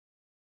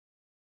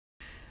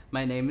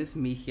My name is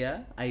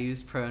Micha. I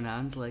use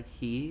pronouns like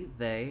he,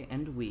 they,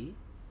 and we.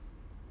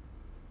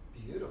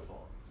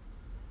 Beautiful.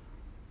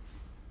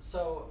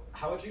 So,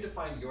 how would you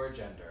define your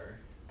gender,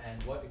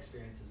 and what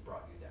experiences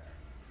brought you there?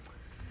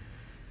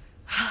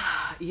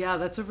 Yeah,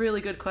 that's a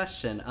really good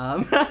question.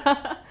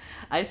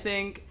 I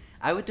think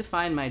I would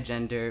define my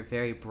gender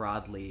very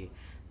broadly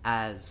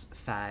as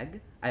fag.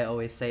 I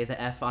always say the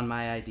F on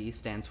my ID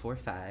stands for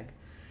fag.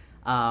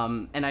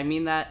 And I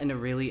mean that in a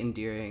really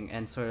endearing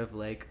and sort of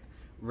like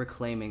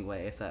reclaiming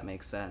way, if that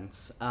makes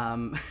sense.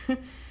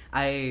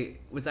 I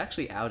was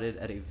actually outed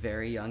at a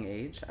very young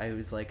age. I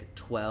was like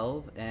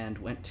 12 and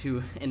went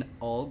to an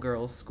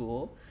all-girls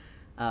school,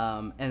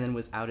 and then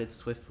was outed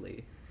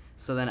swiftly.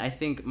 So then I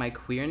think my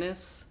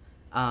queerness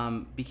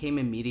became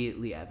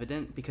immediately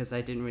evident because I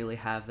didn't really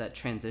have that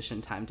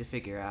transition time to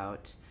figure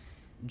out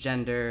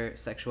gender,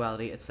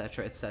 sexuality,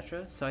 etc.,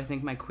 etc. So I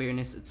think my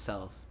queerness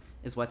itself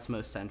is what's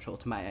most central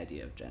to my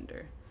idea of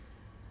gender.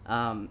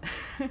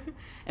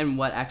 And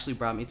what actually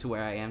brought me to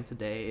where I am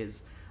today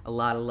is a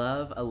lot of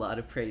love, a lot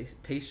of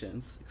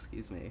patience,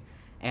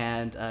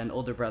 and an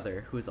older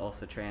brother who is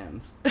also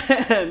trans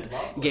and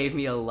Lovely. gave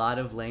me a lot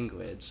of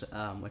language,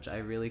 which I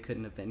really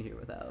couldn't have been here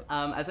without.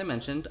 As I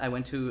mentioned, I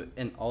went to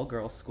an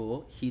all-girls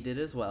school. He did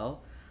as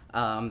well.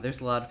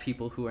 There's a lot of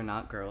people who are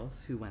not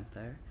girls who went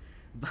there.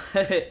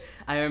 But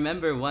I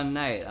remember one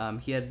night,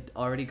 he had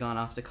already gone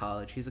off to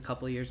college. He's a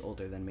couple years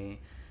older than me.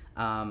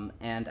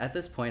 And at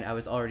this point, I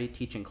was already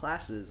teaching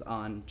classes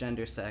on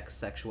gender, sex,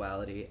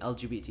 sexuality,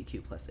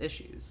 LGBTQ plus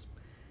issues.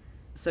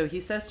 So he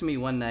says to me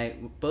one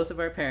night, both of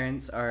our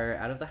parents are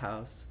out of the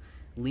house,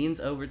 leans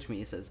over to me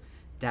and says,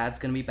 "Dad's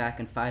gonna be back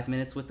in 5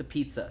 minutes with the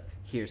pizza.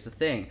 Here's the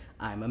thing,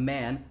 I'm a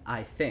man,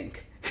 I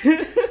think."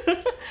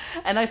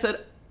 And I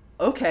said,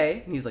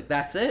 "Okay." And he's like,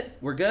 "That's it?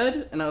 We're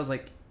good?" And I was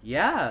like,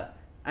 "Yeah.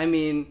 I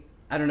mean,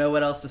 I don't know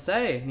what else to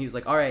say." And he was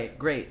like, "All right,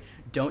 great.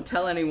 Don't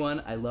tell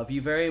anyone. I love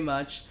you very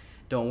much.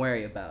 Don't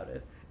worry about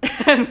it."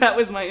 And that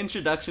was my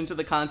introduction to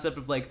the concept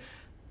of like,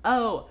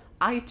 oh,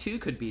 I too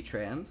could be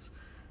trans.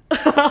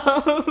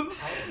 How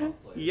lovely.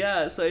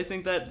 Yeah, so I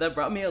think that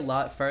brought me a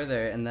lot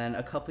further. And then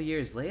a couple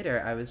years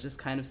later, I was just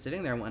kind of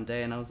sitting there one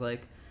day and I was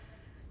like,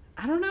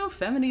 I don't know if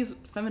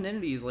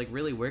femininity is like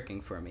really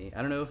working for me.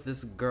 I don't know if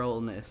this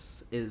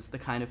girlness is the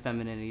kind of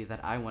femininity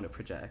that I want to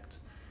project.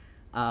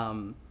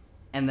 And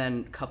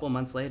then a couple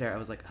months later, I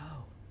was like,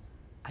 oh,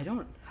 I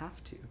don't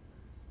have to.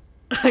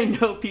 I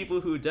know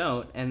people who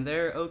don't, and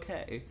they're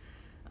okay.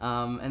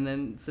 And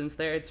then since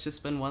there, it's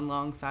just been one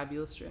long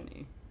fabulous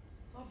journey.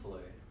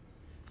 Lovely.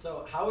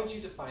 So, how would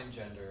you define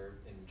gender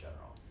in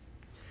general?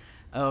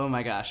 Oh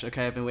my gosh,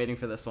 okay, I've been waiting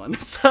for this one.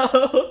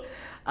 So,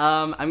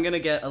 I'm gonna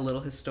get a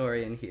little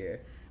historian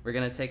here. We're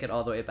gonna take it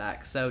all the way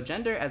back. So,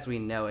 gender as we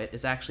know it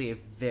is actually a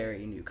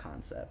very new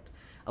concept.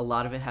 A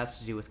lot of it has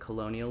to do with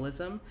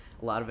colonialism,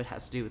 a lot of it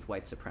has to do with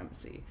white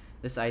supremacy.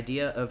 This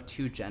idea of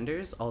two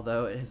genders,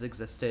 although it has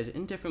existed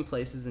in different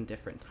places in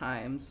different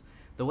times,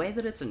 the way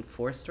that it's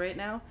enforced right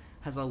now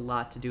has a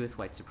lot to do with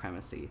white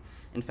supremacy.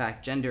 In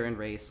fact, gender and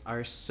race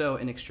are so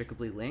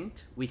inextricably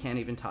linked, we can't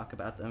even talk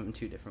about them in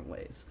two different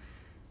ways.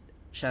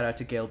 Shout out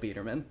to Gail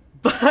Biederman.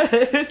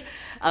 But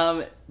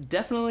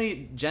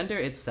definitely gender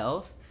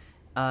itself,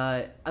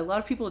 a lot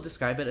of people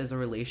describe it as a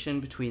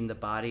relation between the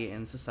body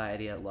and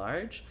society at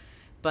large,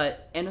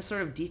 but in a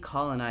sort of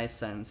decolonized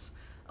sense,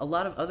 a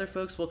lot of other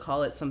folks will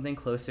call it something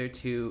closer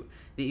to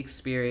the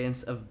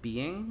experience of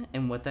being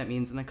and what that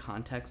means in the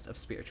context of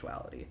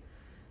spirituality.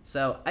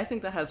 So I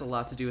think that has a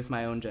lot to do with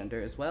my own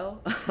gender as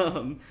well.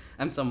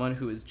 I'm someone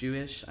who is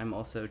Jewish. I'm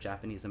also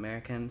Japanese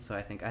American, so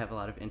I think I have a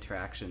lot of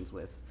interactions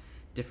with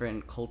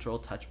different cultural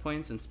touch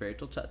points and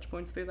spiritual touch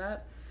points through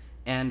that.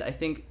 And I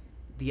think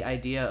the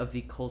idea of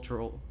the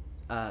cultural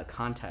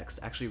context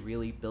actually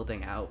really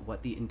building out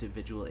what the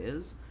individual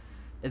is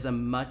a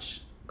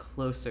much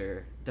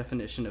closer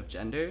definition of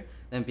gender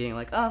than being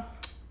like, oh,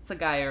 it's a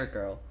guy or a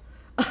girl.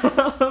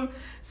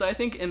 So I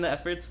think in the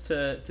efforts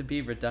to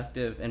be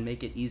reductive and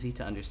make it easy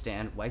to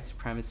understand, white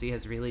supremacy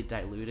has really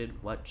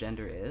diluted what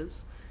gender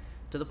is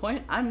to the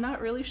point I'm not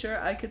really sure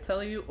I could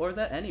tell you or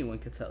that anyone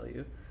could tell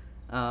you.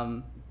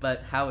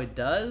 But how it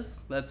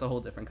does, that's a whole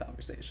different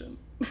conversation.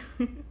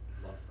 Lovely.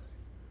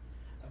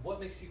 And what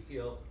makes you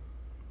feel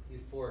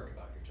euphoric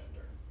about your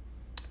gender?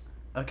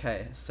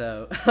 Okay,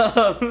 so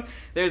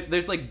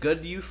there's like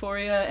good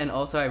euphoria, and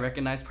also I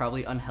recognize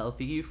probably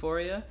unhealthy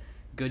euphoria.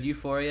 Good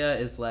euphoria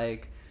is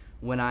like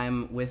when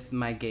I'm with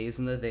my gays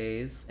and the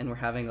theys and we're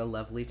having a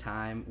lovely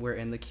time, we're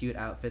in the cute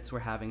outfits, we're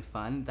having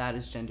fun. That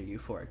is gender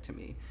euphoric to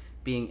me,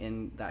 being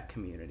in that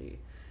community.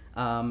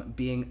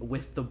 Being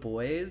with the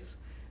boys,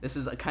 this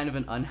is a kind of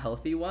an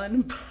unhealthy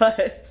one,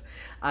 but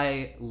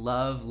I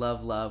love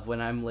when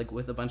I'm like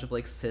with a bunch of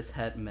like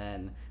cishet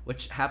men,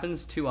 which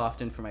happens too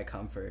often for my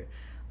comfort.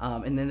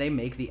 And then they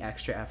make the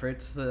extra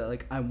effort so that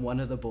like I'm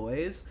one of the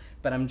boys,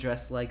 but I'm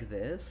dressed like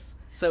this.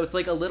 So it's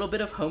like a little bit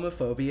of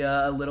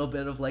homophobia, a little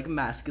bit of like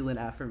masculine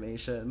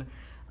affirmation.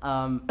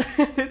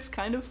 It's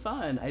kind of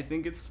fun. I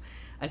think it's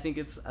I think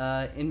it's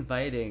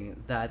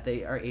inviting that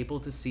they are able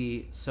to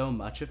see so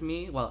much of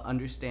me while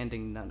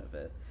understanding none of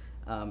it.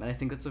 And I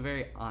think that's a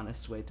very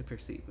honest way to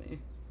perceive me.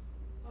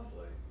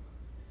 Lovely.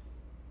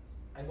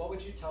 And what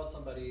would you tell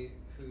somebody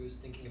who's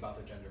thinking about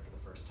their gender for the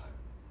first time?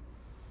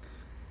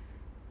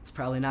 It's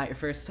probably not your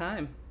first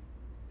time.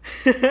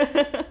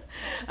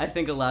 I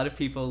think a lot of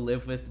people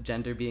live with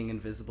gender being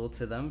invisible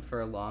to them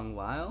for a long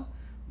while.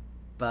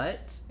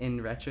 But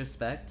in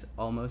retrospect,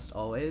 almost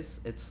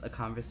always, it's a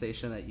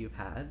conversation that you've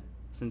had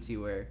since you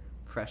were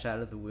fresh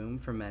out of the womb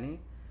for many.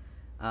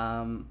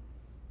 And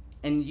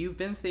you've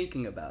been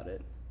thinking about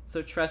it.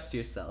 So trust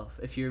yourself.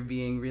 If you're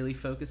being really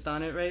focused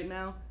on it right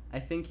now, I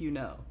think you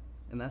know.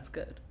 And that's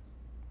good.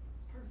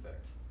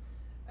 Perfect.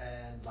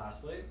 And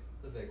lastly,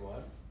 the big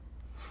one.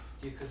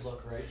 You could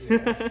look right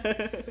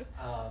here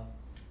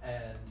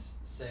and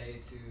say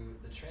to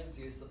the trans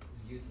youth of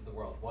the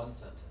world, one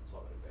sentence,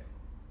 what would it be?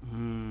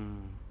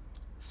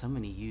 So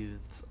many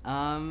youths.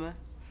 Don't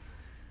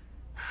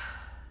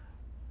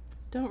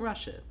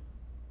rush it.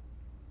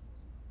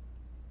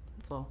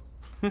 That's all.